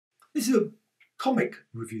This is a comic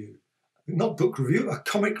review, not book review, a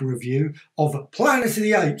comic review of Planet of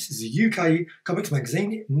the Apes. It's a UK comics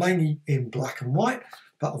magazine, mainly in black and white,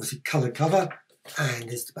 but obviously colour cover, and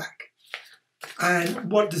there's the back.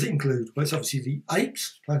 And what does it include? Well, it's obviously the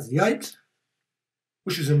Apes, Planet of the Apes,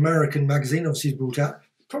 which was an American magazine, obviously brought out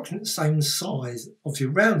approximately the same size, obviously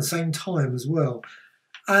around the same time as well.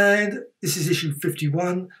 And this is issue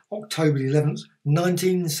 51, October the 11th,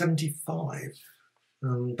 1975.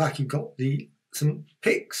 Back you've got some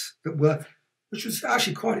picks which was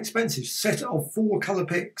actually quite expensive, set of 4 colour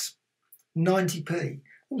picks, 90p.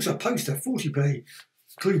 Also a poster, 40p.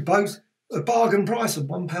 Include both, a bargain price of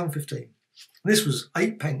 £1.15. This was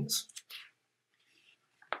 8p.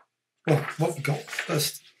 Well, what we got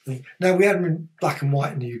first thing. Now, we had them in black and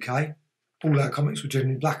white in the UK. All our comics were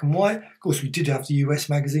generally black and white. Of course, we did have the US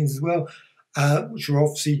magazines as well, which were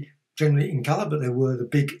obviously generally in colour, but there were the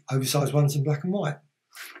big oversized ones in black and white.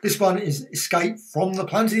 This one is Escape from the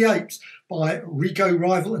Planet of the Apes by Rico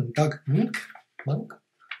Rival and Doug Monk. I don't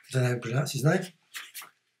know how to pronounce his name.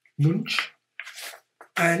 Munch.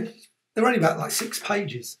 And they're only about like 6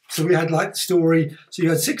 pages. So we had like the story. So you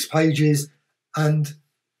had 6 pages, and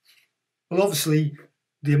well, obviously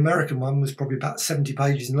the American one was probably about 70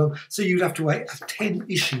 pages long. So you'd have to wait 10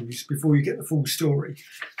 issues before you get the full story.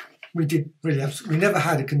 We never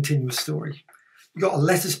had a continuous story. You got a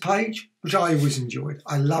letters page, which I always enjoyed.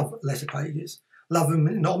 I love letter pages. Love them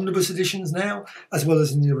in omnibus editions now, as well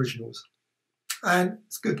as in the originals. And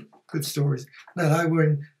it's good stories. Now we're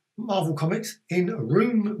in Marvel Comics in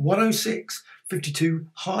room 106, 52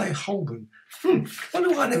 High Holborn. Wonder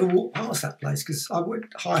why I never walked past that place, because I went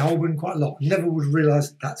High Holborn quite a lot. Never would have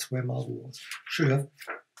realised that's where Marvel was. Should have.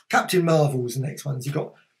 Captain Marvel was the next one. So you've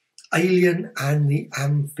got Alien and the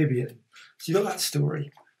Amphibian. So you've got that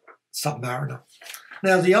story. Submariner.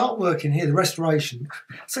 Now the artwork in here, the restoration,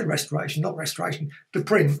 I say restoration, not restoration, the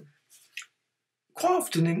print, quite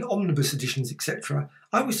often in omnibus editions, etc.,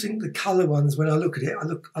 I always think the colour ones, when I look at it,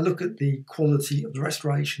 I look at the quality of the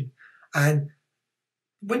restoration. And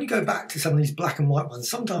when you go back to some of these black and white ones,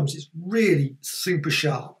 sometimes it's really super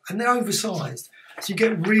sharp and they're oversized. So you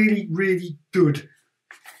get really, really good,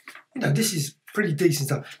 this is pretty decent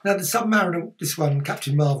stuff. Now the Submariner, this one,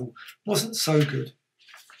 Captain Marvel, wasn't so good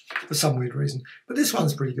for some weird reason. But this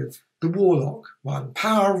one's pretty good. The Warlock one,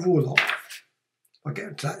 Power of Warlock. I'll get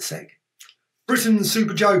into that in a sec. Britain's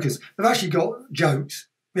Super Jokers. They've actually got jokes.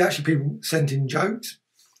 People sent in jokes.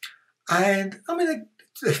 And, I mean,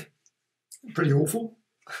 they're pretty awful.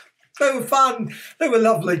 They were fun. They were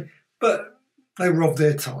lovely. But they were of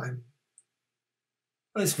their time.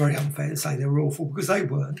 It's very unfair to say they were awful, because they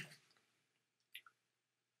weren't.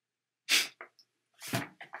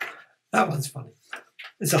 That one's funny.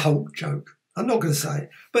 It's a Hulk joke. I'm not going to say it.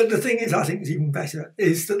 But the thing is, I think it's even better,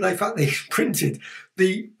 is that they printed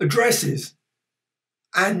the addresses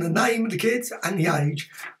and the name of the kids and the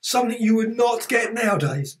age, something you would not get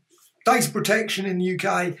nowadays. Data protection in the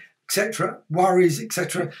UK, etc., worries,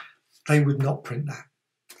 etc., they would not print that.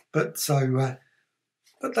 But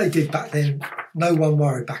they did back then. No one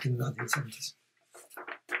worried back in the 1970s.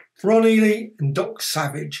 Ron Ely and Doc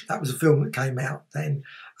Savage. That was a film that came out then.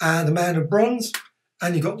 And The Man of Bronze.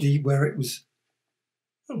 And you got where it was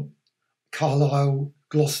Carlisle,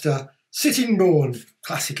 Gloucester, Sittingbourne,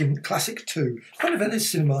 classic 2. I wonder if those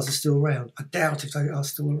cinemas are still around. I doubt if they are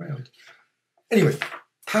still around. Anyway,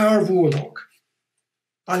 Power of Warlock.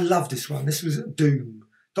 I love this one. This was Doom,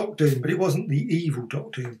 Doc Doom, but it wasn't the evil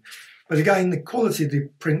Doc Doom. But again, the quality of the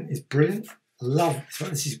print is brilliant. I love this one.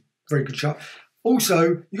 This is very good shot.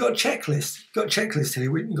 Also, you've got a checklist. You've got a checklist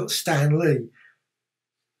here. You've got Stan Lee.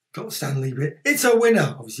 Got Stan Lee bit. It's a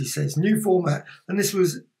winner, obviously says. New format. And this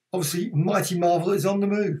was, obviously, Mighty Marvel is on the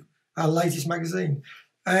Move, our latest magazine.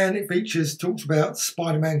 And it talks about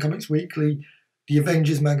Spider-Man Comics Weekly, the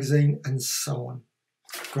Avengers magazine, and so on.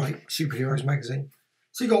 Great superheroes magazine.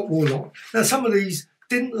 So you got Warlock. Now, some of these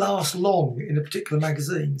didn't last long in a particular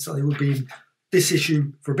magazine. So they would be in this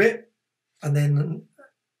issue for a bit. And then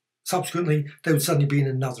subsequently, they would suddenly be in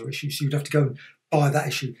another issue. So you'd have to go and buy that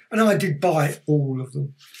issue. And I did buy all of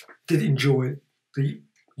them. Did enjoy the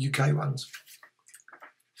UK ones.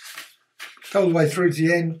 Go all the way through to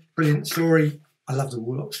the end. Brilliant story. I love the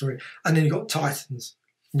Warlock story. And then you've got Titans.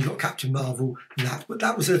 And you've got Captain Marvel and that. But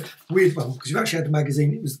that was a weird one, because you actually had the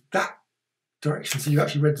magazine. It was that direction. So you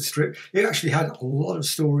actually read the strip. It actually had a lot of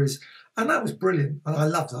stories. And that was brilliant. And I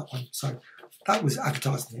loved that one. So that was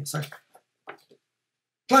advertised in it. So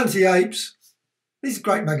Planet of the Apes. These are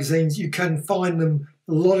great magazines. You can find them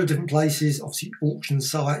a lot of different places, obviously auction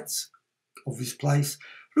sites, obvious place,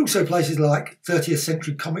 but also places like 30th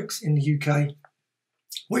Century Comics in the UK,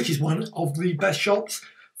 which is one of the best shops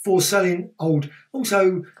for selling old.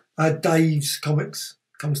 Also, Dave's Comics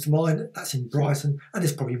comes to mind. That's in Brighton, and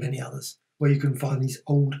there's probably many others where you can find these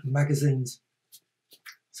old magazines.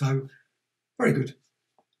 So, very good.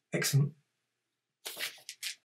 Excellent.